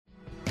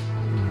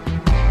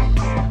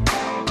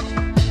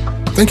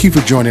Thank you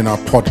for joining our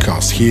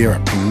podcast here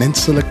at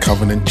Peninsula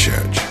Covenant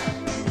Church.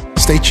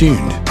 Stay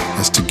tuned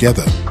as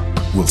together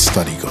we'll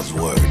study God's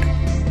Word.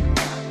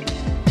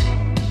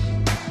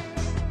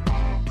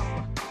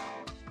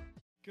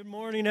 Good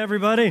morning,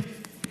 everybody.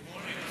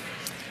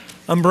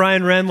 I'm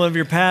Brian Wren, one of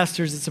your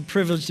pastors. It's a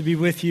privilege to be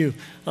with you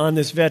on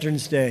this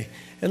Veterans Day.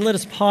 And let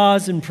us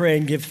pause and pray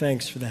and give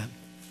thanks for that.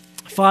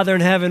 Father in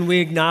heaven, we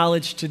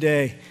acknowledge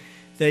today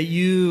that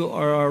you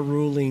are our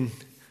ruling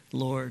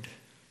Lord.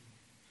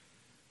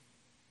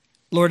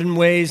 Lord, in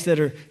ways that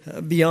are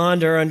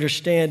beyond our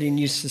understanding,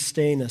 you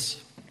sustain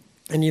us,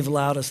 and you've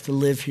allowed us to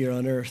live here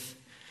on earth.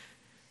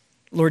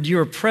 Lord, you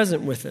are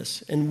present with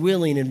us and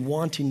willing and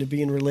wanting to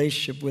be in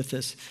relationship with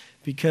us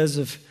because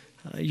of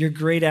your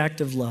great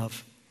act of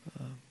love,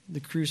 the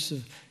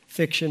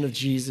crucifixion of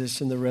Jesus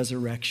and the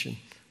resurrection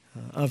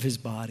of his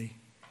body.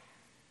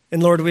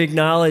 And Lord, we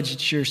acknowledge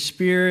it's your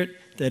Spirit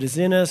that is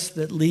in us,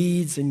 that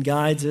leads and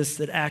guides us,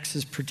 that acts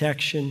as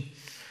protection.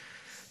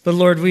 But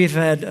Lord, we've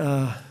had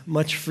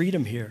much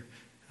freedom here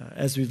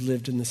as we've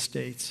lived in the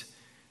States.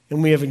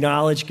 And we have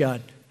acknowledged,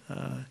 God,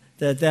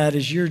 that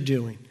is your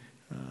doing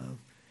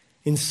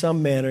in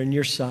some manner in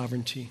your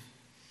sovereignty.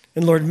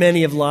 And Lord,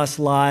 many have lost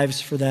lives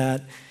for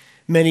that.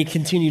 Many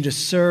continue to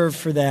serve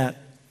for that.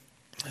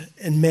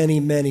 And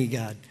many,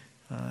 God,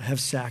 have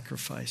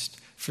sacrificed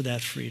for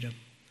that freedom.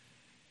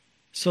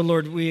 So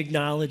Lord, we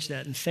acknowledge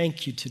that and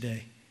thank you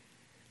today.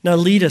 Now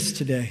lead us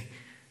today.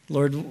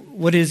 Lord,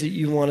 what is it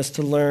you want us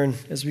to learn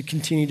as we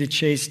continue to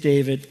chase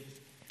David?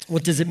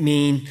 What does it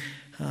mean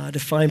to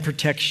find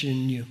protection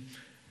in you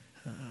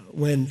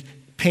when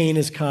pain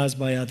is caused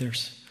by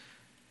others?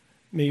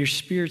 May your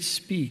Spirit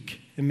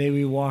speak, and may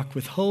we walk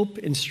with hope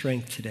and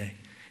strength today.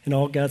 And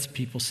all God's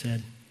people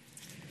said.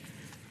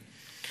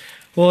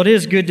 Well, it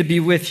is good to be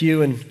with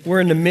you, and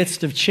we're in the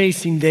midst of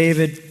chasing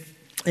David.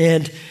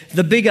 And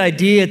the big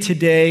idea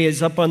today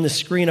is up on the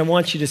screen. I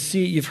want you to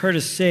see it. You've heard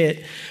us say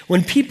it.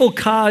 When people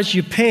cause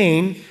you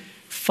pain,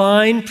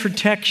 find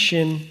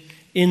protection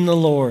in the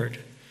Lord.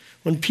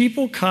 When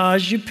people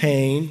cause you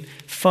pain,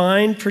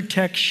 find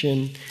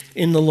protection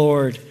in the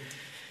Lord.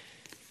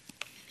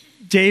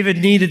 David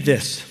needed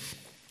this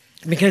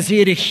because he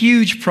had a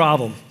huge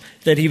problem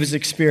that he was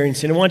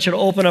experiencing. I want you to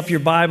open up your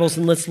Bibles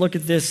and let's look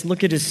at this.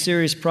 Look at his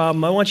serious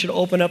problem. I want you to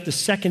open up to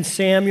 2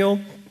 Samuel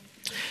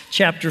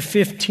chapter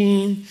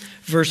 15,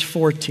 verse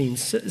 14.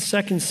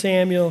 2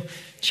 Samuel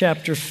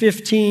chapter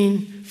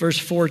 15, verse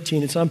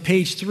 14. It's on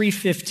page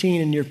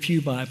 315 in your pew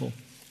Bible.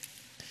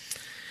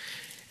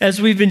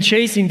 As we've been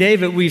chasing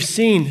David, we've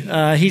seen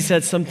he's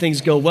had some things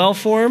go well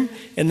for him,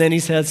 and then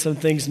he's had some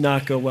things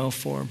not go well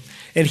for him.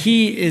 And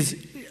he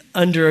is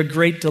under a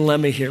great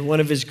dilemma here, one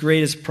of his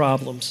greatest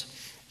problems.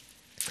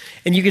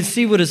 And you can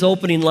see what his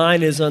opening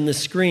line is on the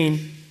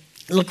screen.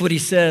 Look what he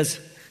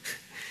says.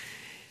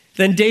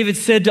 Then David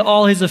said to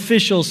all his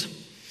officials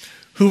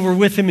who were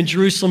with him in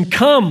Jerusalem,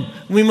 "Come,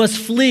 we must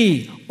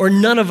flee, or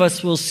none of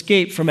us will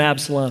escape from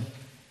Absalom."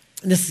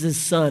 And this is his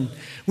son.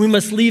 "We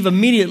must leave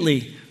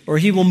immediately, or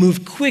he will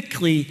move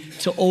quickly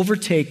to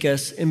overtake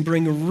us and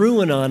bring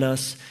ruin on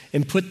us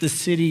and put the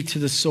city to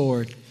the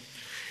sword."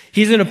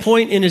 He's at a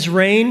point in his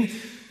reign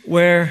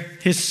where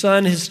his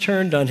son has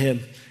turned on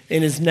him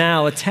and is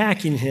now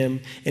attacking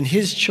him, and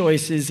his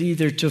choice is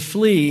either to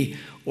flee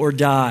or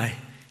die.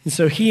 And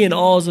so he and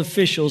all his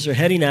officials are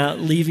heading out,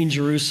 leaving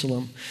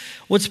Jerusalem.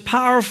 What's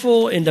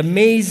powerful and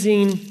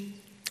amazing,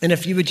 and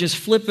if you would just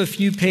flip a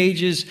few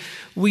pages,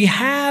 we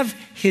have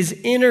his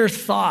inner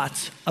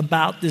thoughts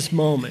about this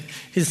moment.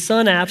 His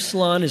son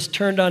Absalom is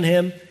turned on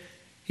him.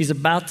 He's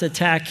about to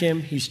attack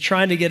him. He's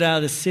trying to get out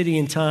of the city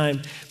in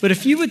time. But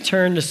if you would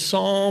turn to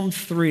Psalm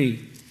 3,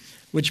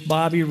 which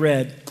Bobby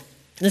read,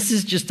 this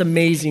is just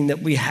amazing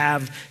that we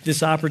have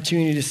this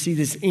opportunity to see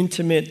this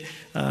intimate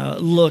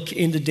look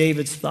into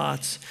David's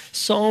thoughts.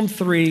 Psalm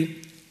 3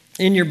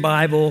 in your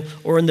Bible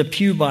or in the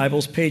Pew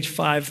Bibles, page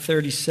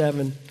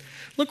 537.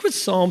 Look what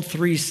Psalm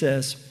 3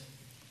 says.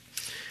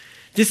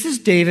 This is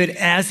David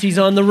as he's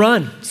on the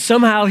run.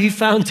 Somehow he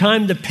found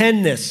time to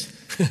pen this.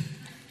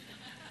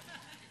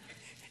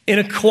 In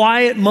a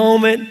quiet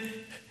moment,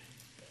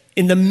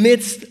 in the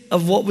midst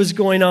of what was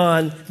going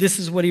on, this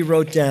is what he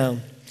wrote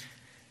down.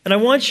 And I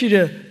want you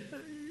to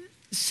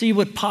see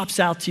what pops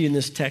out to you in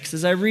this text.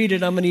 As I read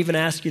it, I'm going to even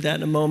ask you that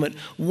in a moment.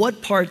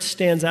 What part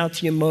stands out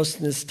to you most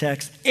in this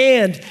text?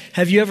 And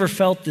have you ever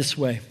felt this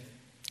way?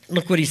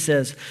 Look what he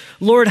says.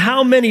 "Lord,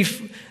 how many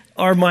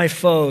are my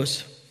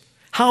foes?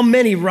 How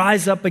many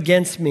rise up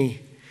against me?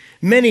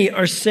 Many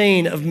are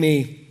saying of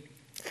me,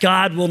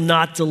 'God will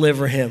not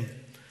deliver him.'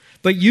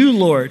 But you,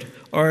 Lord,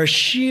 are a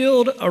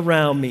shield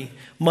around me,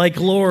 my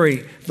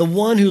glory, the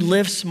one who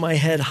lifts my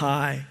head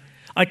high.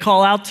 I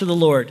call out to the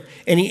Lord,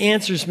 and he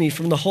answers me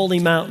from the holy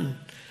mountain.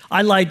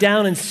 I lie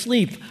down and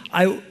sleep.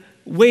 I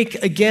wake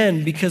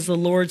again because the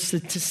Lord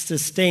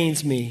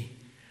sustains me.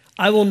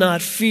 I will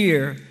not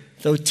fear,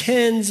 though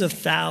tens of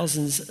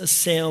thousands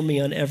assail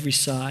me on every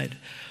side.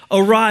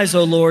 Arise,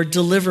 O Lord,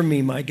 deliver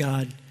me, my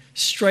God.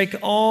 Strike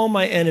all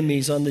my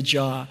enemies on the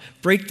jaw.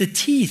 Break the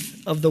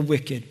teeth of the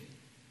wicked.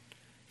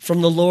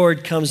 From the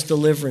Lord comes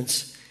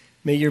deliverance.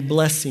 May your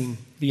blessing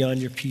be on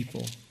your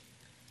people.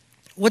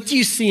 What do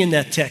you see in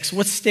that text?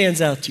 What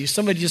stands out to you?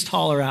 Somebody just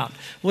holler out.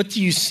 What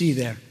do you see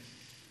there?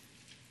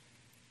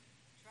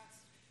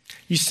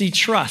 You see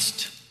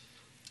trust.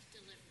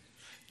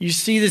 You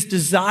see this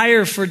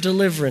desire for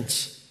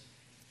deliverance.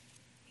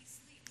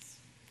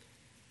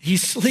 He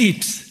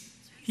sleeps.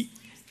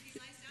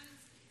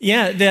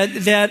 Yeah,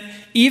 that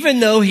even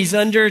though he's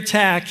under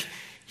attack,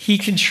 he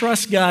can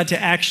trust God to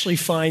actually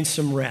find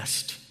some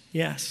rest.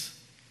 Yes.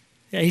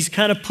 Yeah, he's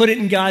kind of put it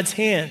in God's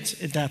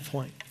hands at that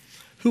point.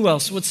 Who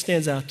else? What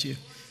stands out to you?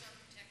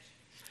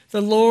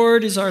 The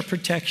Lord is our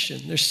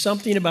protection. There's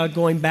something about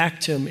going back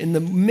to him in the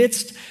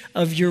midst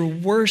of your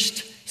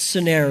worst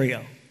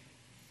scenario.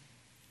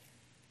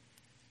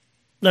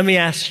 Let me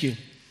ask you,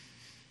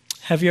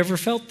 have you ever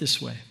felt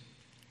this way?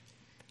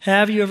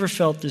 Have you ever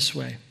felt this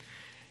way?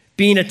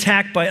 Being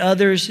attacked by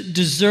others,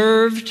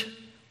 deserved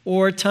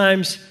or at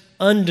times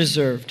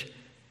undeserved.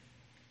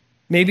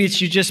 Maybe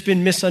it's you've just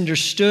been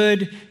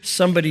misunderstood.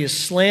 Somebody has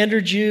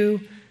slandered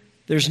you.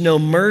 There's no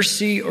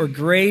mercy or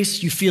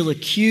grace. You feel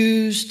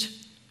accused.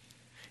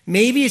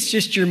 Maybe it's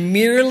just you're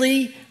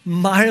merely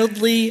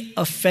mildly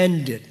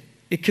offended.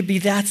 It could be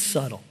that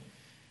subtle.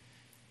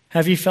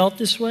 Have you felt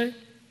this way?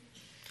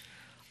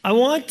 I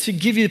want to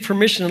give you the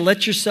permission to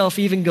let yourself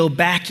even go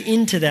back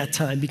into that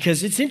time,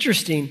 because it's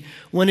interesting.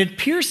 When it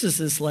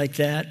pierces us like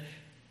that,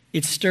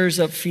 it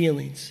stirs up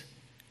feelings.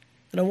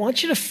 And I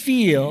want you to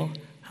feel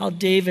how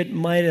David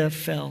might have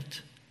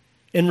felt.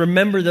 And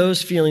remember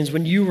those feelings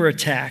when you were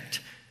attacked,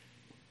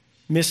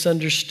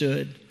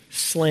 misunderstood,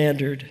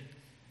 slandered,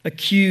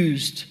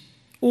 accused,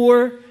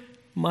 or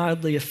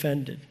mildly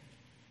offended.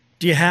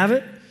 Do you have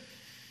it?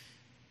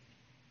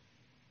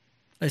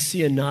 I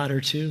see a nod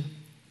or two.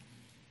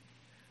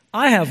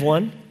 I have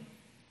one.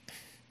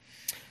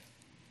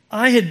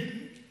 I had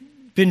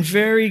been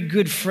very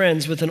good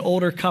friends with an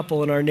older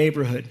couple in our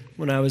neighborhood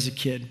when I was a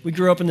kid. We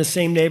grew up in the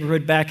same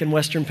neighborhood back in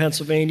western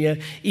Pennsylvania,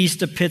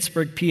 east of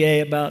Pittsburgh,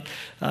 PA, about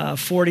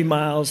 40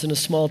 miles in a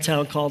small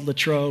town called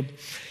Latrobe.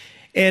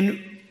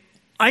 And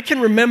I can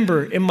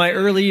remember in my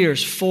early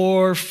years,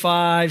 4,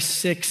 5,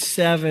 6,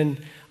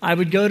 7, I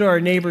would go to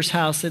our neighbor's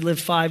house. They lived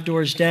 5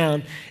 doors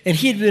down, and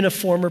he had been a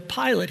former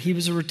pilot. He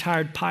was a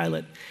retired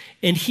pilot.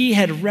 And he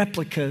had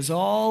replicas,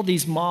 all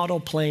these model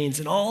planes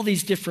and all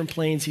these different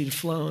planes he'd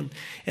flown.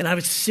 And I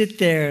would sit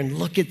there and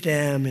look at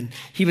them, and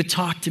he would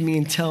talk to me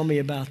and tell me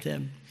about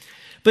them.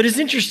 But it's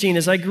interesting,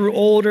 as I grew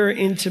older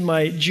into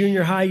my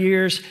junior high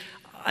years,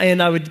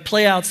 and I would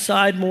play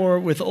outside more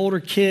with older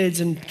kids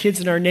and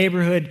kids in our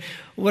neighborhood,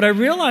 what I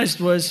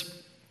realized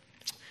was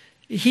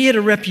he had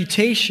a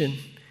reputation,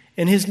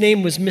 and his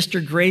name was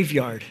Mr.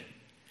 Graveyard.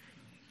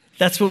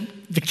 That's what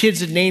the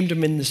kids had named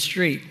him in the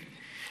street.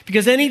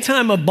 Because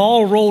anytime a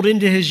ball rolled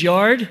into his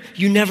yard,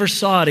 you never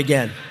saw it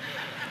again.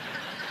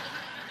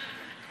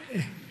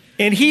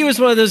 And he was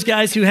one of those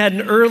guys who had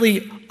an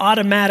early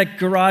automatic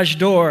garage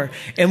door.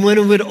 And when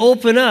it would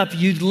open up,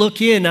 you'd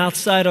look in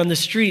outside on the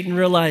street and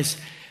realize,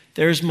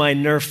 there's my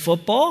Nerf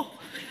football,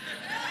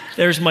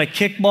 there's my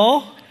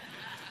kickball.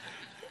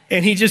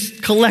 And he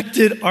just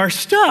collected our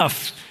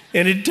stuff,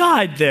 and it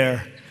died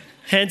there.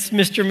 Hence,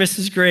 Mr. and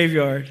Mrs.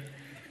 Graveyard.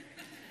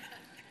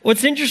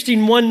 What's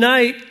interesting, one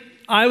night,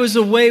 I was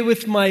away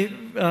with my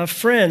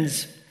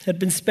friends, had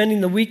been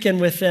spending the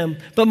weekend with them,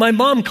 but my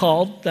mom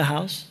called the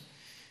house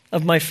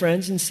of my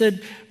friends and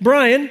said,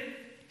 Brian,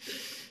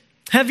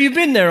 have you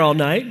been there all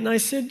night? And I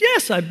said,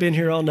 yes, I've been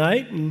here all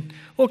night. And,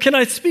 well, can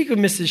I speak with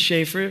Mrs.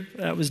 Schaefer?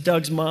 That was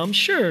Doug's mom.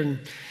 Sure. And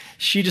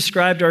she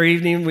described our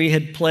evening. We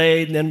had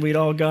played, and then we'd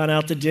all gone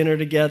out to dinner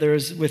together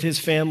with his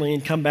family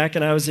and come back,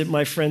 and I was at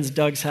my friend's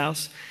Doug's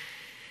house.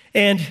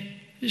 And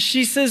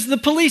she says, the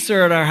police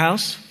are at our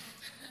house.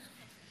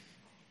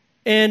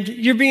 And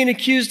you're being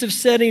accused of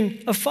setting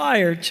a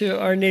fire to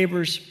our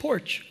neighbor's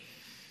porch.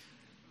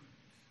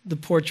 The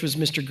porch was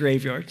Mr.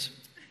 Graveyard's.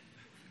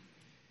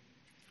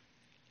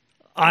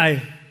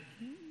 I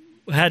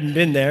hadn't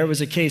been there. It was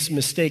a case of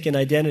mistaken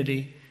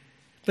identity.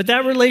 But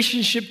that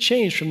relationship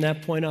changed from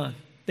that point on.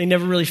 They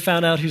never really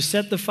found out who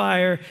set the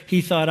fire.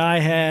 He thought I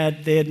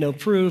had. They had no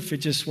proof. It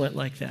just went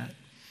like that.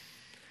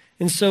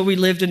 And so we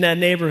lived in that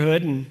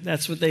neighborhood, and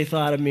that's what they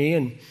thought of me,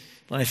 and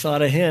I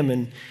thought of him,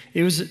 and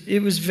it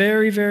was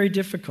very, very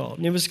difficult.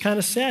 And it was kind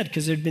of sad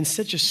because there had been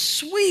such a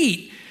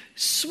sweet,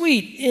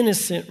 sweet,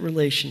 innocent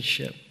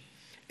relationship.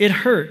 It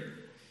hurt.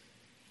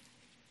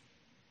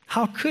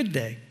 How could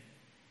they?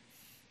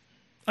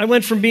 I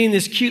went from being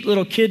this cute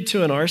little kid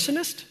to an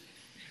arsonist.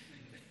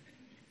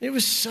 It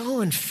was so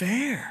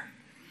unfair.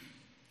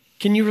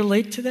 Can you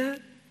relate to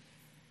that?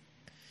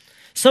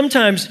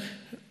 Sometimes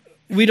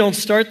we don't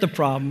start the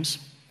problems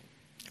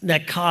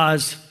that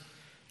cause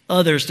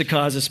others to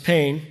cause us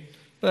pain.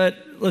 But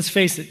let's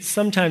face it,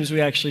 sometimes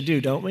we actually do,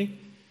 don't we?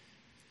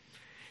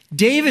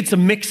 David's a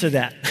mix of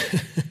that.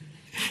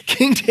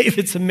 King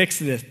David's a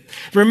mix of this.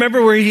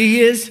 Remember where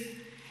he is?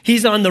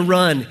 He's on the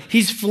run.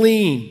 He's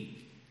fleeing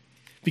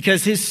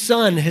because his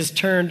son has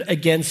turned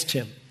against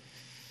him.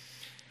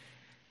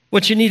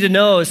 What you need to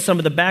know is some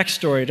of the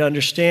backstory to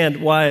understand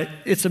why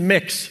it's a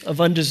mix of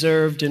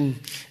undeserved and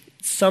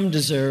some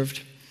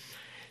deserved.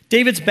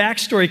 David's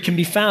backstory can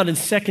be found in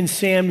 2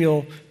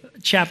 Samuel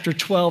chapter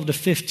 12 to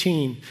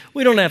 15.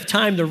 We don't have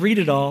time to read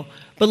it all,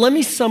 but let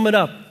me sum it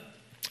up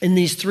in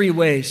these three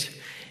ways.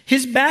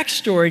 His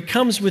backstory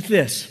comes with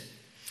this: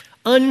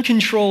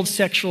 uncontrolled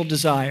sexual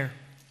desire.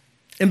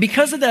 And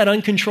because of that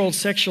uncontrolled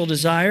sexual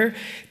desire,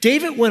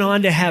 David went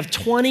on to have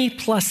 20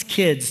 plus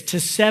kids to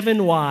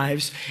 7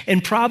 wives,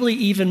 and probably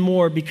even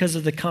more because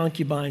of the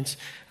concubines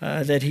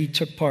that he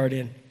took part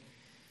in.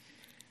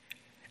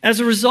 As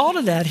a result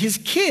of that, his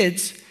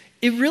kids,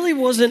 it really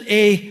wasn't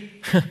a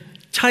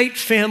tight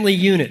family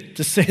unit,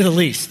 to say the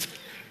least.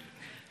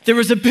 There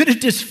was a bit of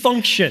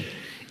dysfunction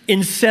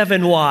in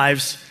 7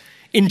 wives,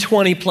 in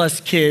 20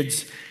 plus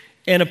kids,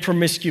 and a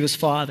promiscuous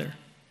father.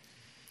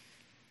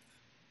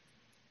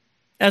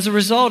 As a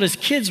result, his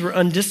kids were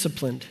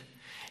undisciplined.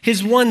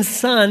 His one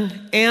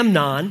son,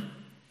 Amnon,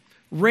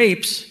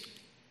 rapes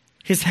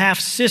his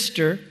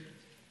half-sister,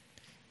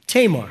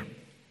 Tamar.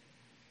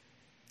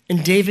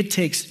 And David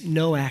takes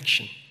no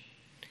action.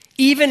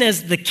 Even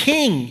as the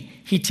king,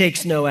 he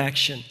takes no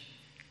action.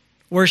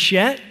 Worse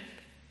yet,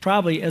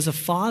 probably as a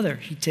father,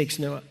 he takes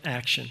no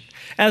action.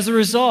 As a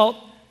result,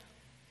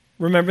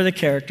 remember the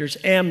characters,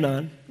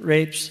 Amnon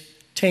rapes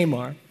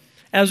Tamar.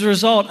 As a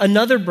result,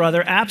 another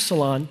brother,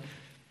 Absalom,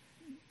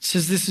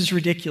 says this is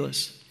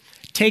ridiculous.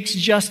 Takes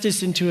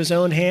justice into his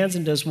own hands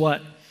and does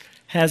what?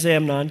 Has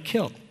Amnon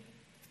killed.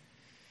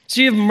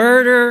 So you have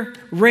murder,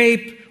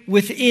 rape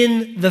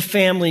within the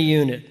family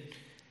unit.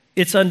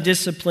 It's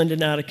undisciplined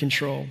and out of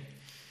control.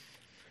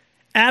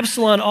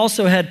 Absalom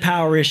also had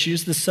power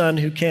issues, the son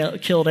who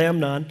killed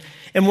Amnon,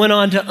 and went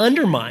on to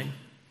undermine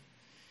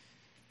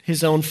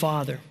his own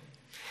father.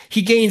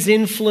 He gains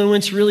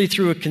influence really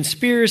through a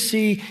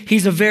conspiracy.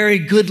 He's a very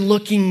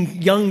good-looking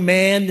young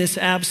man, this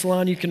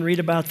Absalom. You can read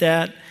about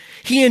that.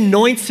 He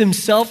anoints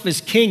himself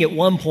as king at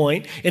one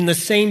point in the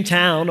same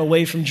town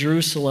away from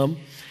Jerusalem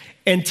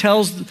and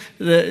tells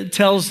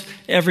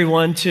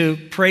everyone to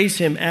praise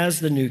him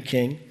as the new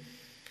king.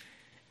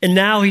 And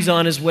now he's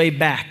on his way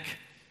back.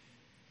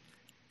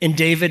 And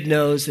David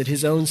knows that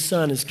his own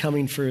son is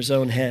coming for his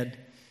own head.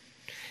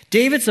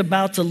 David's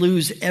about to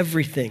lose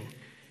everything: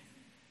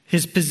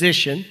 his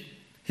position,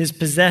 his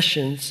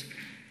possessions,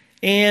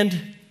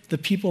 and the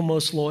people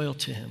most loyal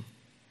to him.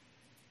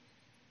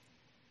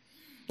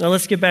 Now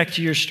let's get back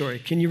to your story.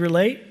 Can you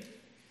relate?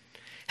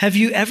 Have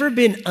you ever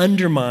been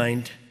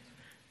undermined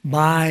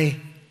by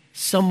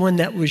someone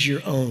that was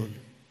your own?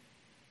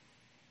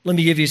 Let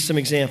me give you some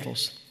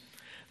examples.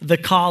 The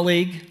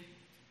colleague,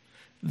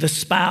 the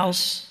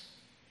spouse,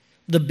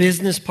 the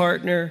business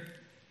partner,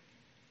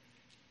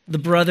 the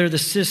brother, the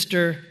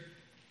sister,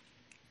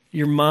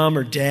 your mom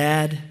or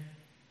dad,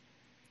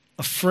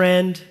 a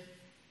friend,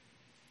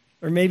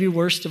 or maybe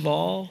worst of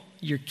all,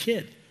 your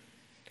kid.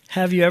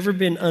 Have you ever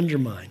been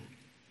undermined?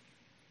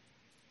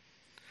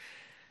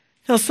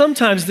 Now,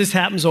 sometimes this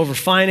happens over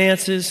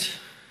finances.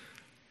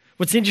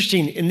 What's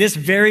interesting, in this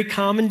very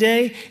common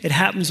day, it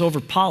happens over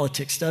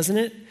politics, doesn't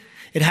it?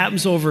 It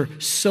happens over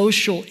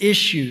social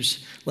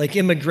issues like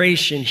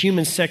immigration,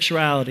 human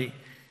sexuality.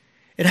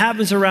 It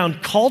happens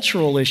around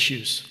cultural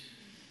issues,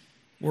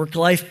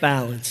 work-life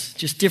balance,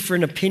 just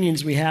different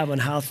opinions we have on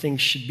how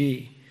things should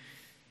be.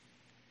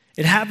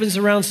 It happens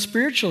around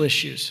spiritual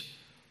issues.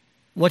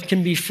 What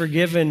can be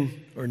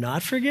forgiven or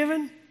not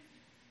forgiven?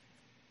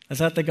 I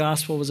thought the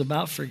gospel was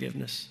about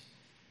forgiveness.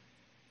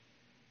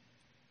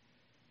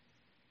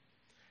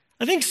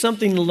 I think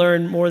something to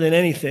learn more than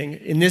anything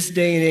in this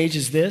day and age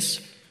is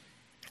this.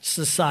 It's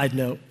a side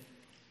note.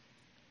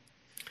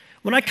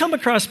 When I come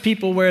across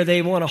people where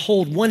they want to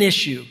hold one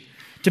issue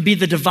to be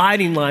the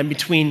dividing line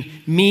between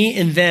me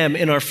and them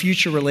in our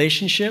future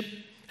relationship,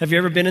 have you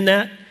ever been in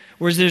that?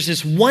 Where there's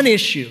this one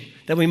issue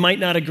that we might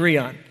not agree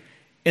on,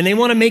 and they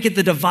want to make it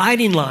the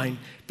dividing line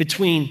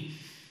between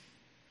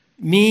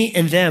me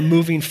and them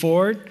moving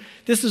forward.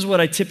 This is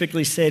what I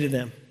typically say to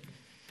them.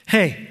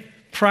 Hey,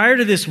 prior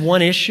to this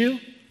one issue,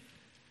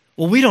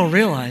 well, we don't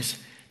realize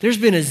there's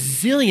been a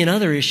zillion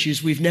other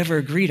issues we've never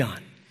agreed on.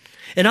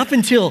 And up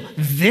until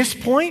this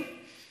point,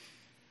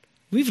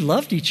 we've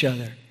loved each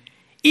other,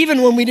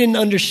 even when we didn't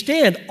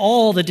understand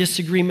all the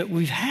disagreement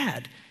we've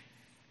had,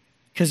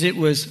 because it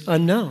was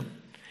unknown.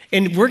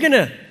 And we're going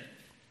to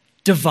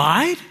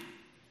divide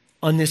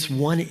on this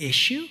one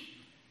issue?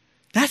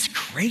 That's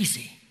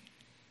crazy.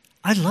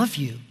 I love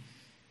you.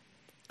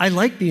 I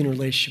like being in a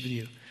relationship with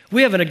you.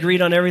 We haven't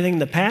agreed on everything in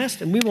the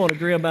past, and we won't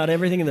agree about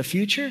everything in the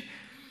future,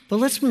 but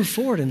let's move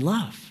forward in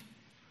love.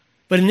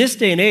 But in this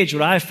day and age,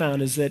 what I've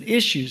found is that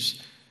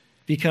issues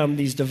become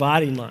these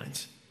dividing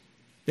lines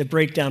that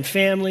break down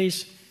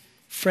families,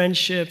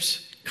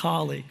 friendships,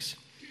 colleagues.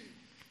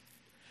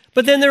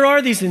 But then there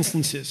are these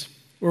instances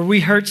where we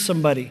hurt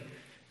somebody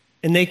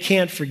and they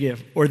can't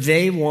forgive, or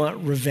they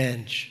want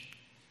revenge.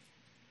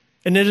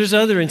 And then there's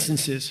other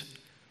instances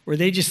where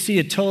they just see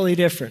it totally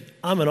different.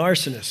 I'm an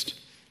arsonist,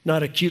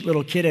 not a cute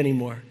little kid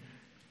anymore.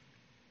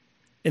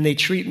 And they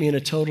treat me in a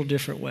total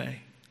different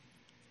way.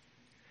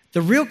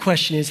 The real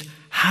question is,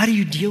 how do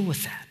you deal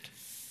with that?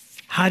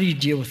 How do you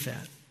deal with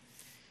that?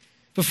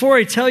 Before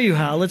I tell you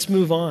how, let's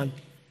move on.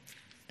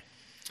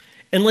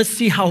 And let's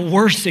see how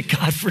worse it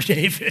got for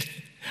David.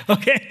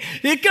 Okay?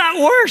 It got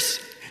worse.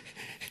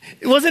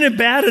 Wasn't it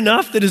bad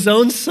enough that his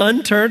own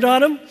son turned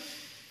on him?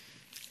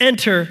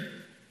 Enter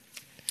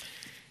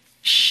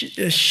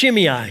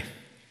Shimei.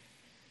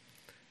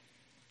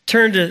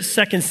 Turn to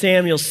 2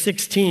 Samuel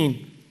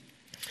 16,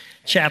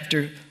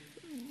 chapter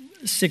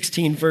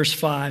 16, verse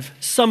 5.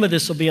 Some of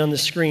this will be on the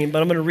screen,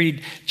 but I'm going to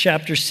read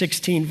chapter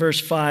 16, verse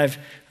 5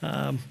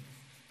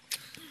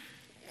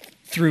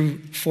 through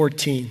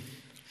 14.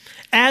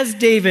 As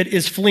David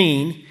is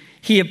fleeing,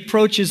 he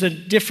approaches a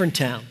different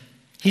town.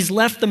 He's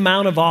left the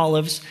Mount of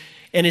Olives,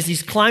 and as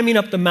he's climbing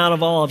up the Mount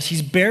of Olives,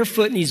 he's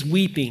barefoot and he's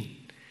weeping,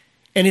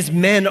 and his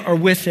men are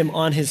with him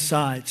on his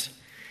sides.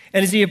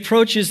 And as he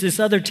approaches this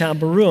other town,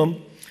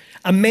 Barum,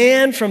 a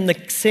man from the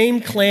same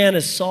clan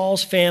as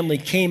Saul's family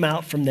came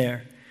out from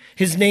there.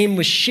 His name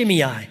was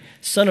Shimei,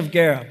 son of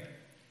Gera.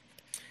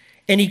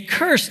 And he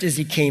cursed as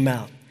he came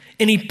out.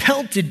 And he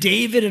pelted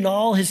David and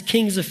all his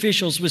king's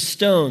officials with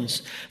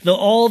stones, though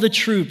all the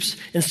troops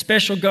and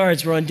special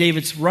guards were on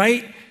David's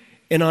right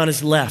and on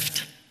his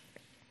left.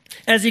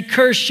 As he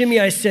cursed,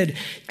 Shimei said,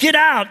 get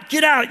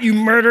out, you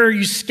murderer,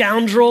 you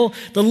scoundrel.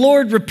 The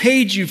Lord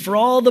repaid you for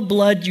all the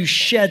blood you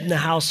shed in the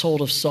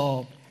household of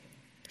Saul,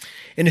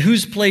 in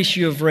whose place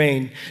you have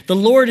reigned. The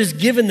Lord has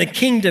given the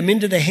kingdom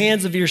into the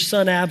hands of your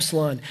son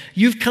Absalom.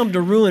 You've come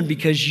to ruin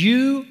because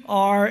you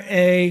are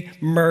a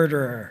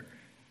murderer.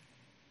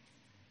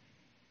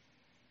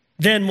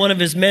 Then one of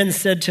his men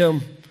said to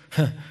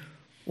him,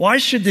 why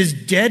should this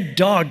dead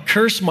dog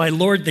curse my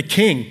lord the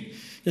king?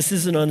 This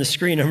isn't on the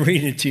screen, I'm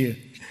reading it to you.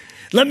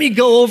 Let me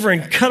go over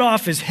and cut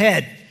off his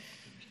head.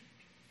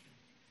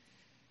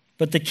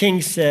 But the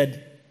king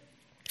said,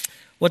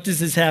 what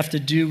does this have to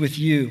do with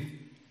you?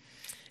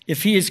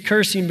 If he is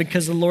cursing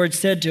because the Lord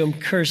said to him,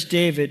 curse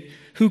David,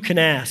 who can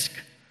ask,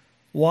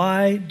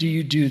 why do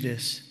you do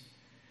this?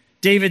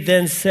 David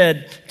then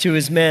said to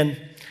his men,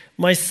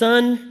 my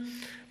son,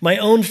 my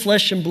own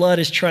flesh and blood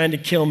is trying to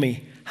kill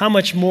me. How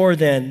much more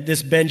then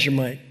this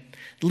Benjamite?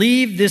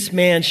 Leave this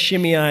man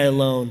Shimei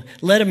alone.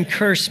 Let him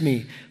curse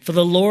me, for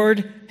the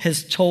Lord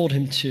has told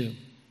him to.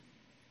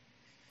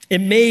 It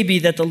may be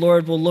that the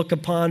Lord will look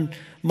upon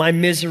my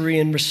misery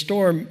and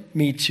restore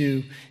me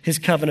to his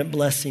covenant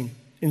blessing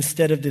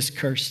instead of this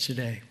curse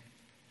today.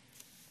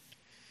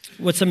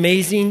 What's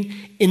amazing,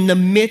 in the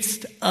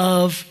midst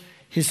of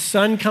his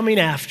son coming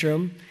after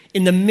him,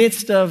 in the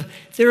midst of,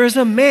 there is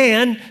a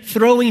man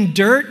throwing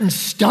dirt and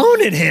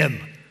stone at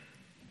him.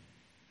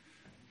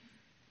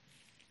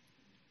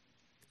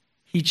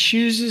 He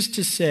chooses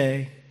to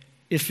say,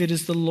 if it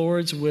is the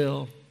Lord's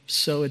will,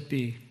 so it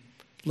be.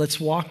 Let's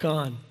walk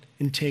on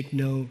and take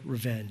no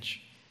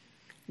revenge.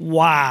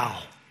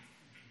 Wow.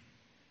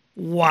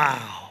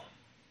 Wow.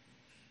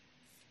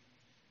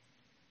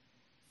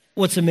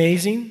 What's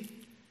amazing?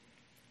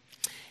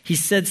 He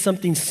said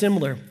something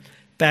similar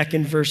back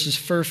in verses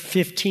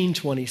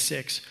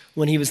 15:26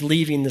 when he was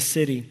leaving the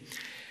city.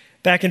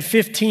 Back in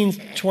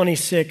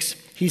 15:26,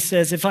 he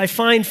says, if I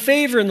find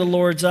favor in the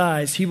Lord's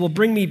eyes, he will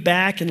bring me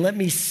back and let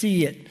me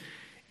see it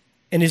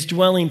and his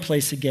dwelling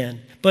place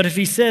again. But if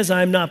he says,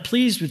 I am not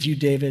pleased with you,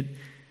 David,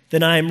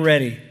 then I am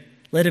ready.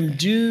 Let him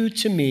do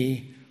to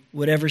me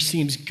whatever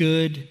seems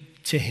good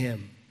to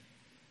him.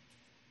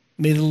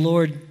 May the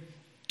Lord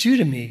do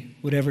to me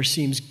whatever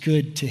seems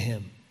good to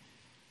him.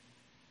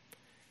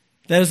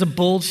 That is a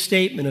bold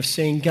statement of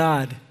saying,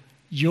 God,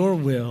 your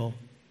will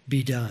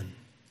be done.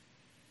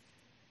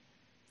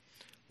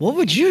 What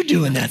would you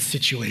do in that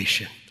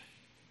situation?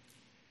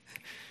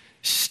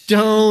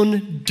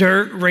 Stone,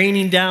 dirt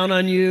raining down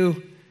on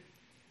you,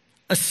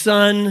 a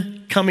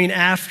son coming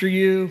after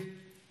you.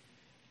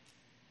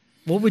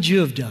 What would you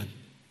have done?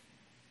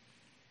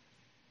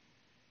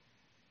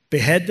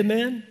 Behead the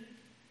man?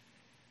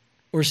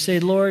 Or say,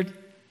 Lord,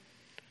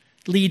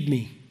 lead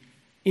me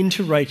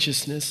into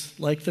righteousness,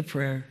 like the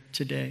prayer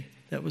today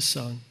that was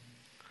sung.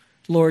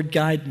 Lord,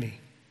 guide me.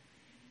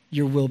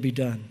 Your will be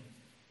done.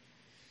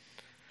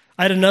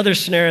 I had another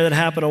scenario that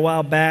happened a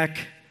while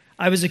back.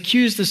 I was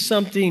accused of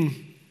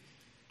something,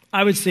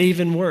 I would say,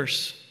 even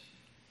worse.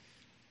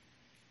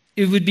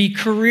 It would be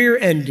career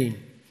ending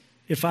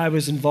if I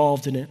was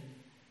involved in it.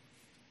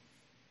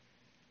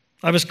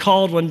 I was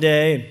called one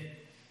day and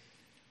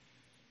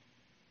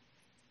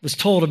was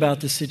told about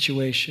this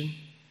situation.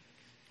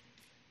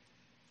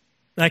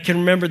 I can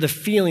remember the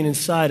feeling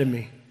inside of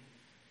me.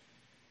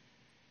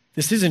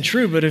 This isn't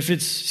true, but if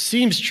it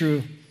seems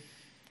true,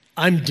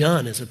 I'm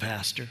done as a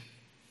pastor.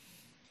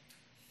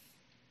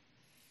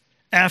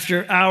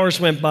 After hours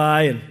went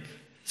by and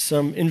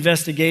some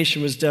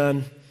investigation was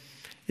done,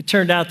 it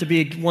turned out to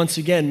be, once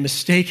again,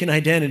 mistaken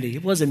identity.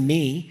 It wasn't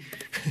me.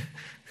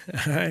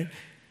 All right?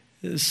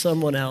 It was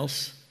someone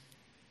else.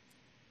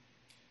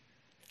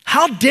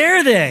 How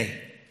dare they?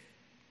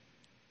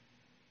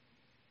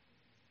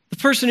 The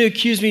person who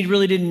accused me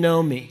really didn't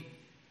know me.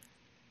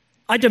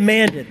 I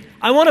demanded,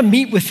 I want to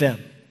meet with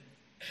them.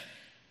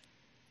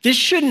 This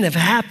shouldn't have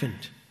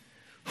happened.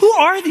 Who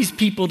are these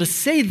people to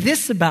say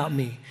this about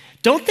me?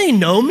 Don't they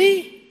know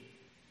me?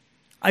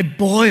 I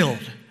boiled,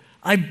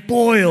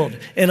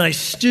 and I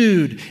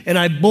stewed, and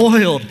I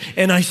boiled,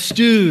 and I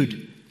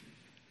stewed.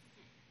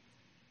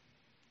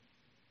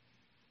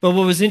 But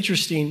what was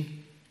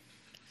interesting,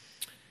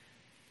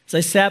 as I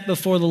sat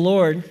before the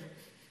Lord,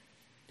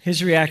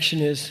 his reaction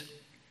is,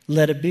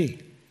 let it be.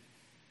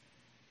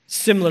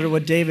 Similar to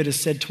what David has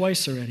said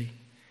twice already.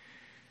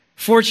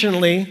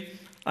 Fortunately,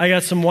 I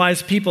got some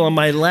wise people on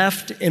my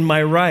left and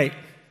my right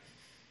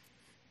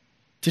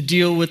to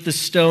deal with the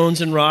stones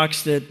and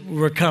rocks that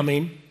were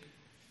coming.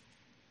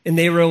 And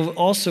they were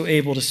also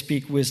able to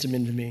speak wisdom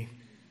into me.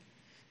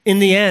 In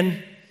the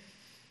end,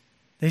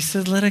 they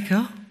said, let it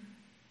go.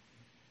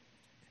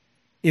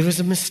 It was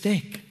a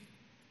mistake.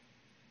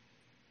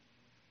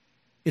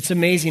 It's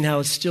amazing how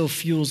it still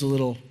fuels a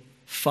little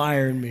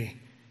fire in me.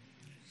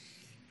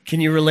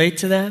 Can you relate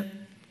to that?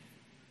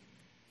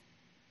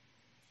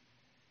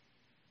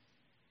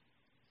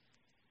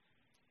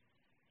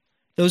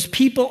 Those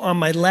people on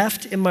my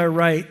left and my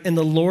right and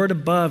the Lord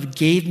above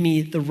gave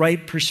me the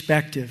right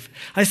perspective.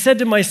 I said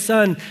to my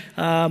son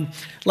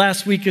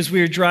last week as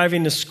we were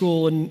driving to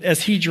school, and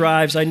as he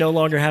drives, I no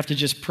longer have to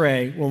just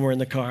pray when we're in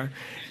the car.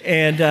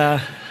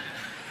 And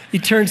he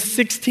turns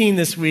 16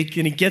 this week,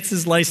 and he gets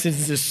his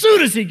license as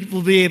soon as he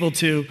will be able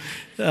to,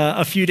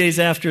 a few days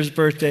after his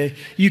birthday.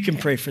 You can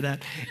pray for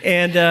that.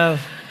 And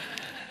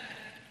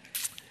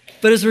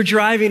but as we're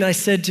driving, I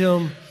said to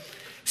him,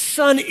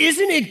 son,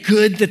 isn't it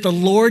good that the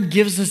Lord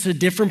gives us a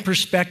different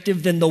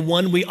perspective than the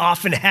one we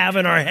often have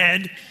in our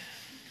head?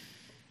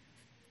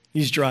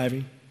 He's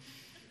driving.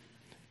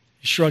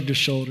 He shrugged his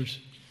shoulders.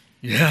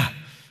 Yeah,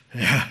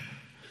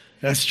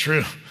 that's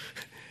true.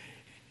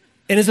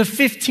 And as a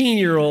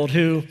 15-year-old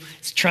who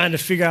is trying to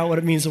figure out what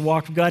it means to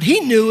walk with God,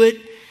 he knew it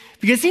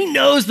because he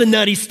knows the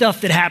nutty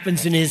stuff that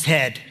happens in his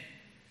head.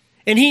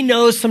 And he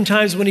knows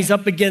sometimes when he's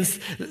up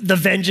against the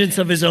vengeance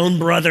of his own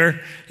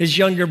brother, his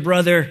younger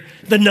brother,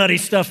 the nutty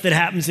stuff that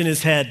happens in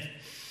his head.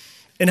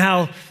 And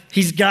how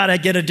he's got to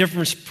get a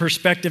different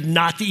perspective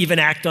not to even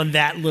act on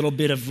that little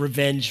bit of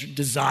revenge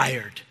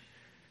desired.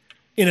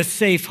 In a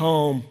safe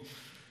home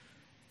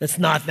that's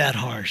not that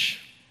harsh.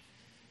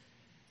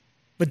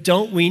 But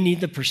don't we need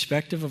the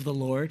perspective of the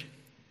Lord?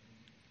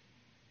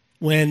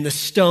 When the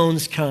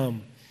stones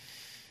come,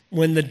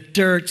 when the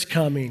dirt's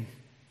coming,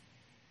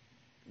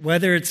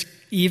 whether it's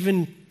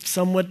even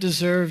somewhat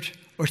deserved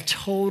or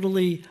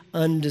totally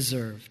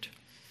undeserved.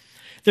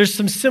 There's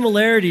some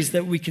similarities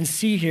that we can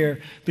see here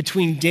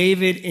between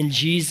David and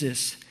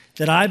Jesus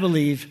that I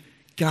believe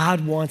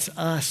God wants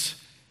us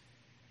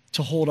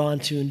to hold on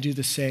to and do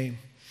the same.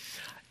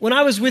 When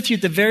I was with you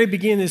at the very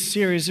beginning of this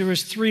series, there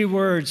was 3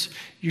 words.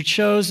 You're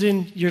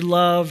chosen, you're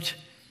loved,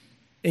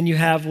 and you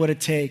have what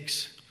it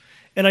takes.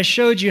 And I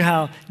showed you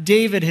how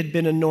David had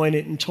been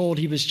anointed and told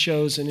he was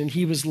chosen and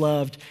he was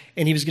loved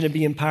and he was going to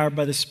be empowered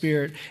by the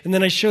Spirit. And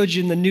then I showed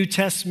you in the New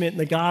Testament and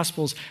the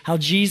Gospels how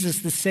Jesus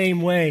the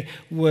same way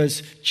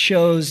was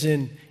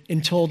chosen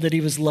and told that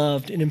he was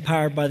loved and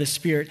empowered by the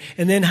Spirit.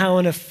 And then how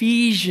in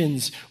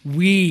Ephesians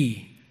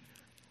we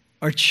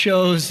are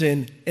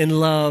chosen and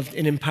loved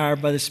and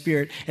empowered by the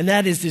Spirit. And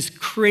that is this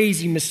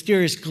crazy,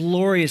 mysterious,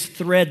 glorious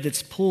thread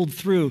that's pulled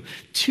through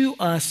to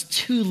us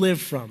to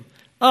live from.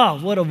 Oh,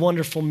 what a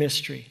wonderful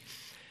mystery.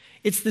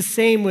 It's the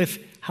same with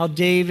how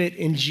David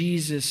and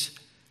Jesus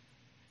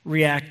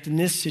react in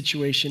this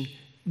situation.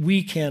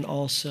 We can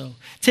also.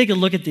 Take a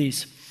look at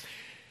these.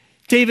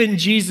 David and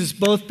Jesus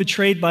both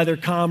betrayed by their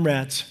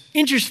comrades.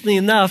 Interestingly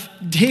enough,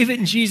 David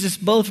and Jesus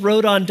both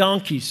rode on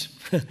donkeys.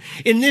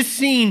 In this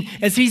scene,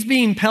 as he's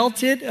being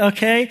pelted,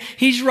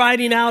 he's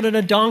riding out on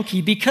a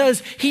donkey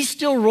because he's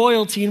still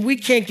royalty, and we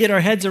can't get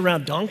our heads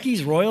around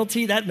donkeys,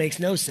 royalty. That makes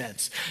no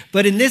sense.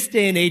 But in this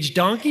day and age,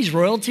 donkeys,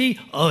 royalty,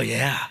 oh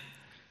yeah.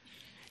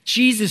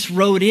 Jesus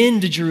rode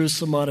into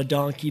Jerusalem on a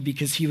donkey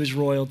because he was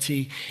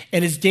royalty.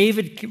 And as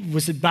David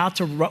was about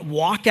to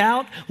walk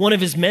out, one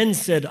of his men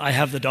said, I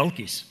have the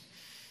donkeys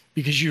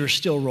because you are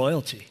still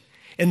royalty.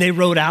 And they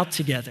rode out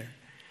together.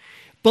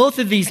 Both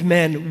of these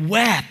men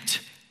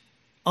wept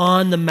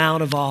on the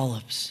Mount of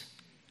Olives.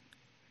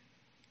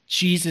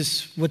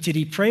 Jesus, what did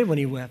he pray when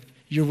he wept?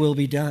 Your will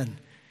be done.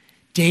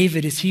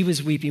 David, as he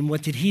was weeping,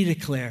 what did he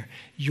declare?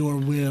 Your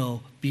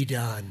will be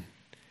done.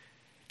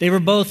 They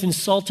were both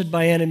insulted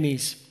by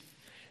enemies.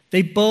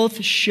 They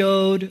both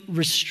showed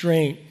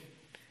restraint.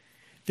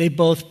 They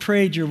both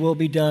prayed, your will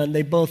be done.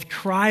 They both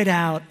cried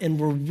out and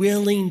were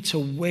willing to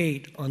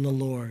wait on the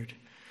Lord.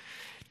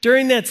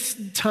 During that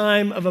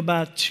time of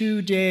about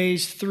 2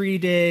 days, 3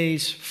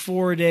 days,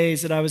 4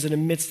 days that I was in the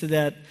midst of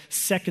that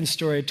second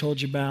story I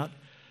told you about,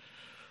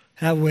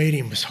 that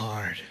waiting was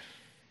hard.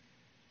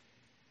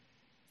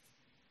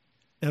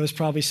 That was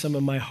probably some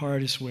of my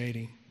hardest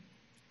waiting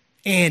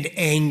and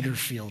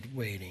anger-filled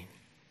waiting.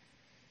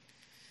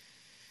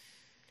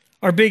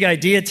 Our big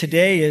idea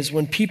today is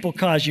when people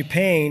cause you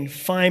pain,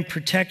 find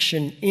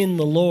protection in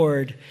the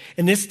Lord.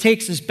 And this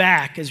takes us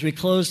back as we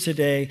close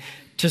today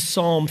to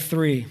Psalm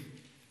 3.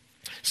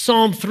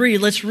 Psalm 3,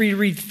 let's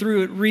read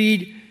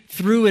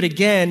through it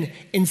again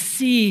and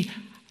see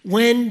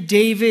when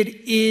David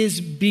is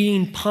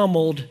being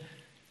pummeled,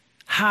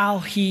 how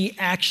he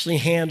actually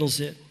handles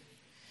it.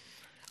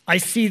 I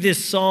see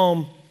this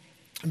psalm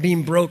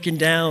being broken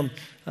down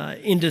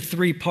into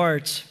 3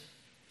 parts.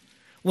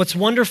 What's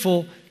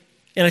wonderful,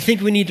 and I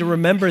think we need to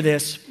remember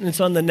this, and it's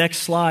on the next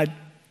slide.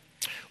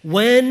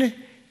 When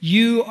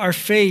you are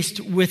faced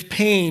with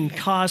pain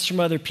caused from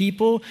other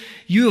people,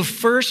 you have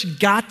first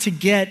got to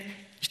get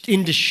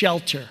into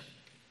shelter.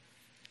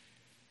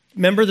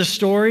 Remember the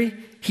story?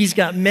 He's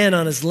got men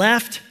on his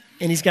left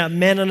and he's got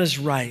men on his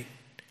right.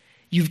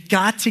 You've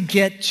got to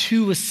get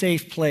to a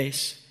safe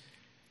place,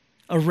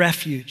 a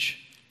refuge,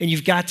 and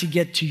you've got to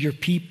get to your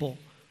people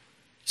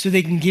so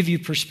they can give you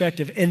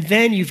perspective. And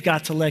then you've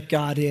got to let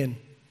God in.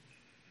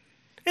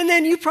 And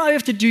then you probably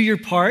have to do your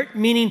part,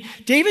 meaning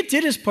David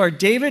did his part.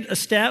 David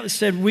said,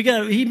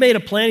 he made a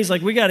plan. He's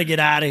like, we got to get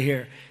out of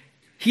here.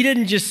 He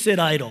didn't just sit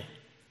idle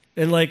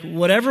and like,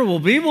 whatever will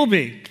be, will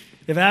be.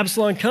 If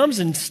Absalom comes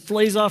and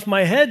slays off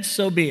my head,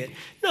 so be it.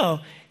 No,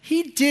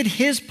 he did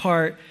his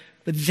part,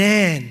 but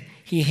then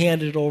he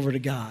handed it over to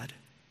God.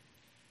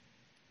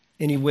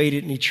 And he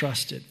waited and he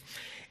trusted.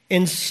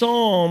 And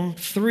Psalm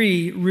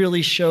 3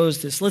 really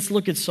shows this. Let's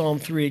look at Psalm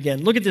 3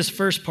 again. Look at this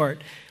first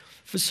part,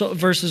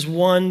 verses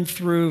 1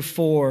 through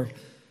 4.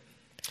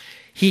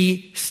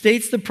 He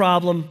states the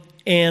problem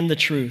and the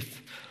truth.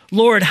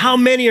 Lord, how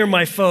many are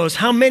my foes?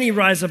 How many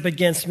rise up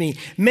against me?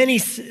 Many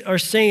are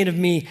saying of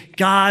me,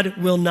 God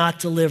will not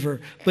deliver.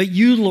 But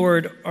you,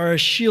 Lord, are a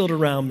shield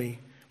around me,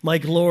 my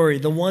glory,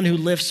 the one who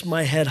lifts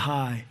my head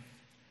high.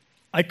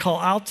 I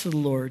call out to the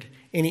Lord,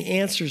 and he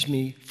answers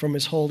me from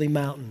his holy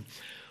mountain.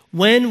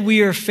 When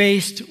we are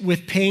faced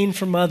with pain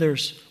from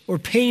others or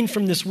pain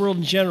from this world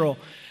in general,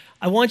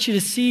 I want you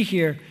to see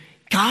here,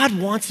 God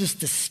wants us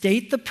to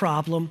state the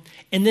problem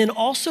and then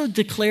also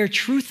declare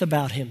truth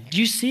about him. Do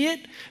you see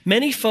it?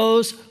 Many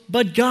foes,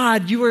 but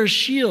God, you are a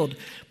shield.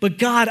 But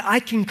God, I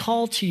can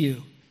call to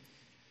you.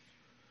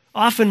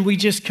 Often we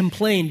just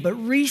complain, but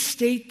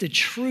restate the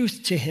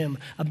truth to him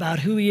about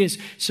who he is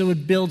so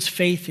it builds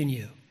faith in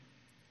you.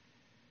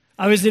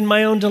 I was in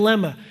my own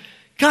dilemma.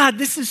 God,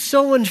 this is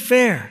so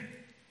unfair.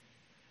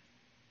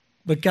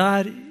 But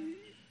God,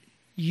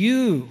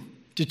 you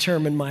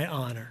determine my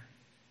honor.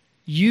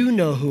 You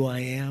know who I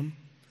am.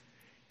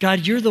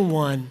 God, you're the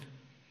one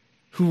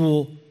who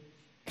will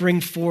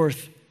bring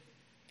forth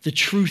the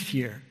truth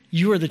here.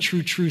 You are the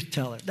true truth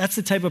teller. That's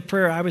the type of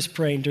prayer I was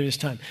praying during this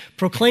time.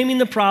 Proclaiming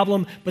the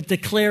problem, but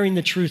declaring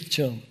the truth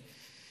to him.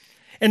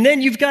 And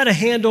then you've got to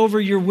hand over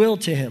your will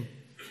to him.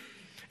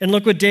 And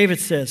look what David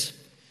says.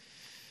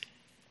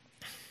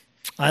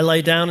 I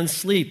lie down and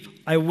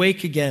sleep. I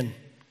wake again.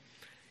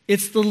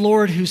 It's the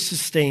Lord who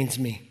sustains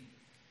me.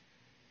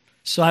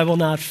 So I will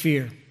not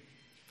fear,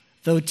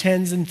 though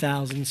tens and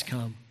thousands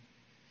come.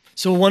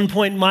 So at one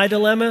point in my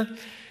dilemma,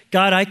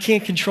 God, I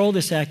can't control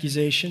this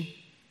accusation.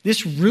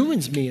 This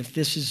ruins me if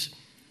this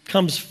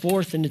comes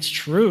forth and it's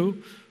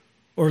true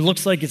or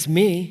looks like it's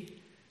me.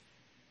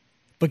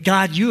 But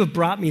God, you have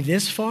brought me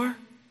this far,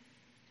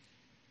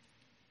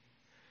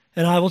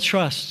 and I will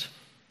trust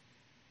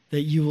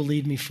that you will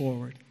lead me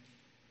forward.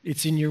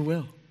 It's in your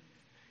will.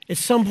 At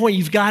some point,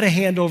 you've got to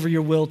hand over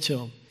your will to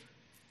him.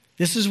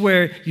 This is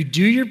where you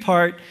do your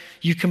part,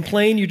 you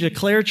complain, you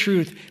declare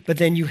truth, but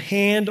then you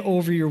hand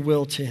over your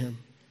will to him.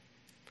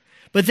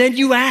 But then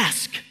you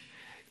ask,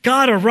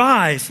 God,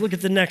 arise. Look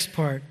at the next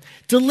part.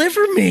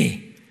 Deliver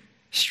me.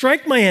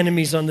 Strike my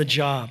enemies on the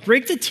jaw.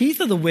 Break the teeth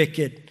of the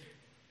wicked.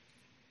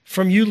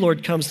 From you,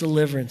 Lord, comes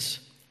deliverance.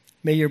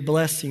 May your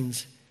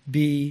blessings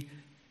be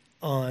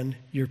on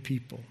your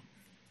people.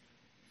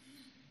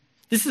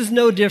 This is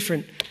no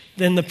different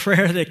than the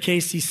prayer that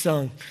Casey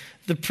sung.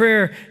 The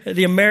prayer,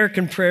 the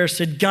American prayer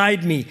said,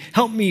 guide me,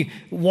 help me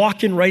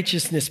walk in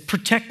righteousness,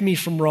 protect me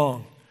from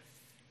wrong.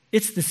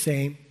 It's the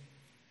same.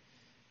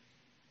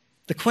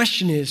 The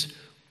question is,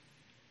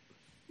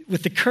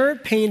 with the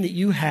current pain that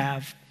you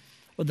have,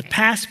 or the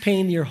past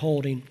pain you're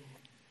holding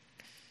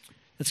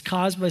that's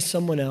caused by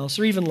someone else,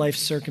 or even life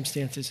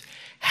circumstances,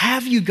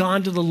 have you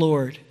gone to the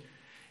Lord,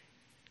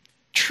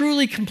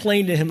 truly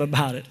complained to him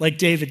about it, like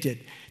David did,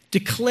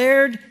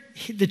 declared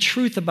the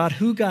truth about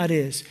who God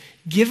is,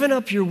 given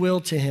up your will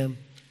to him,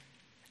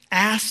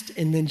 asked,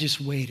 and then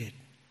just waited?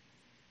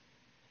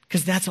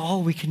 Because that's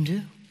all we can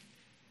do.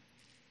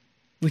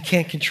 We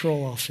can't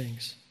control all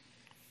things.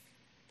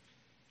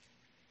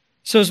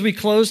 So as we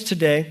close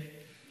today,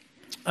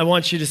 I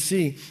want you to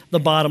see the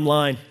bottom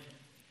line.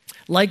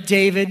 Like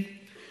David,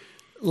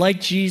 like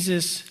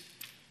Jesus,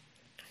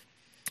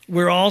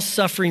 we're all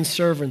suffering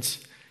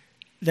servants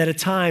that at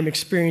time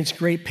experience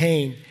great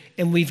pain,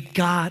 and we've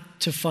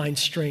got to find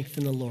strength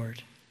in the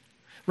Lord.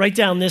 Write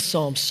down this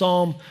psalm,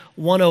 Psalm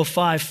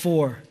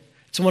 105:4.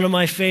 It's one of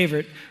my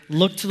favorite.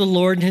 Look to the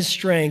Lord in his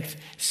strength,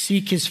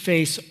 seek his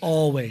face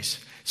always.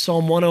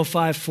 Psalm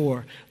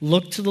 105:4.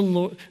 Look to the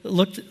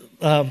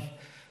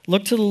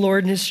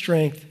Lord in his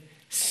strength,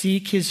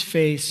 seek his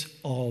face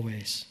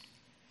always.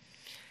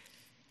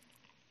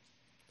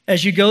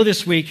 as you go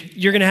this week,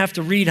 you're going to have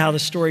to read how the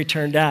story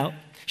turned out.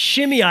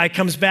 Shimei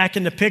comes back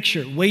in the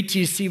picture. Wait till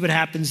you see what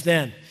happens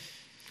then.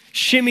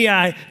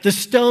 Shimei, the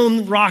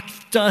stone rock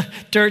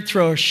dirt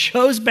thrower,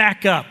 shows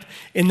back up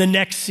in the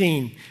next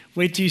scene.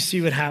 Wait till you see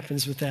what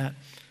happens with that.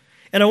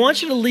 And I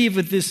want you to leave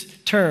with this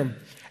term,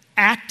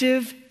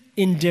 active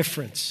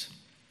indifference.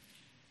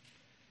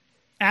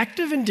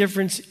 Active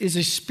indifference is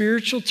a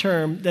spiritual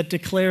term that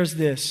declares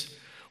this: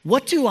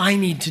 what do I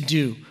need to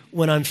do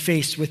when I'm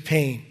faced with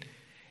pain?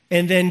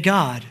 And then,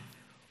 God,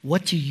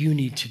 what do you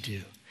need to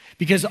do?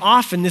 Because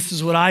often this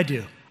is what I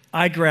do.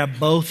 I grab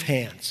both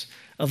hands,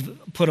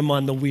 put them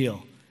on the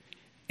wheel.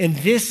 And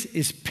this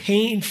is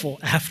painful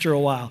after a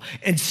while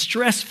and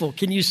stressful.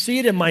 Can you see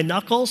it in my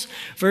knuckles?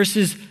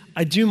 Versus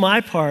I do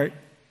my part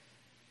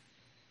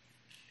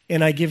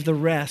and I give the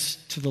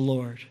rest to the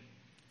Lord.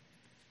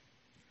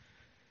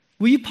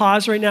 Will you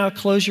pause right now,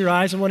 close your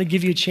eyes? I want to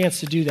give you a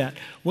chance to do that.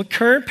 What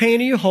current pain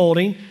are you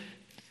holding?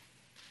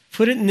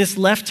 Put it in this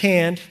left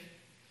hand.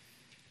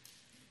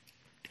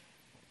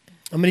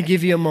 I'm going to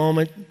give you a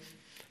moment.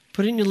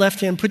 Put it in your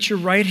left hand. Put your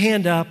right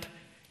hand up,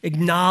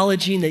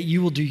 acknowledging that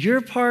you will do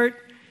your part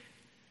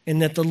and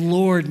that the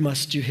Lord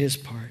must do his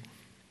part.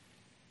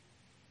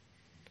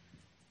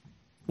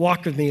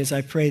 Walk with me as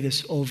I pray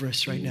this over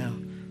us right now.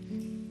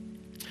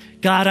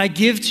 God, I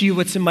give to you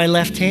what's in my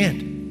left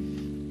hand.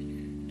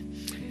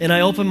 And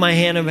I open my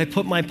hand and I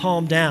put my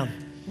palm down.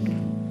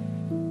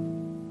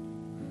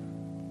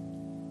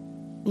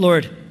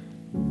 Lord,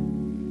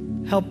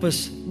 help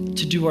us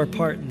to do our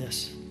part in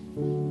this.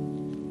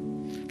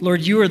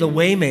 Lord, you are the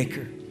way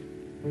maker.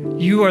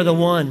 You are the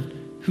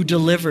one who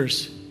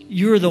delivers.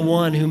 You are the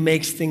one who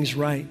makes things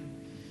right.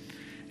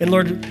 And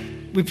Lord,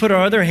 we put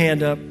our other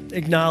hand up,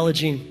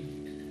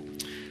 acknowledging,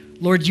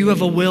 Lord, you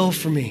have a will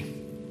for me.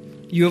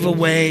 You have a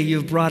way. You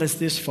have brought us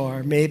this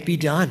far. May it be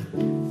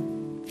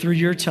done through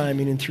your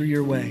timing and through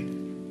your way.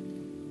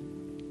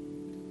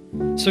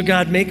 So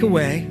God, make a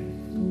way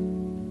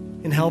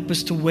and help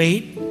us to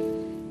wait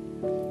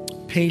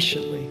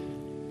patiently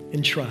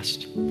and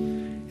trust.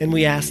 And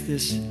we ask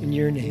this in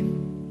your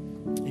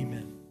name.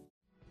 Amen.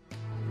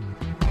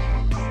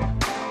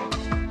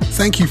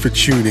 Thank you for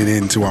tuning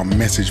in to our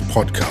message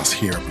podcast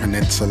here at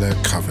Peninsula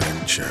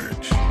Covenant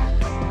Church.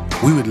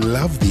 We would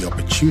love the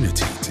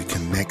opportunity to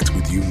connect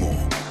with you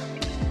more.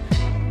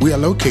 We are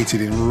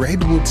located in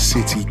Redwood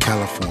City,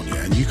 California,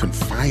 and you can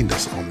find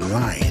us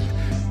online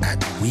at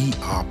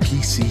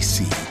wearepcc.com.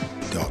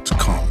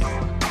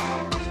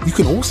 You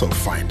can also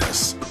find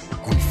us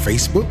on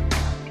Facebook,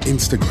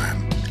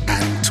 Instagram,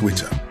 and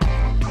Twitter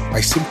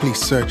by simply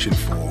searching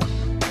for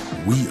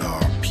We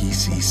Are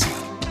PCC.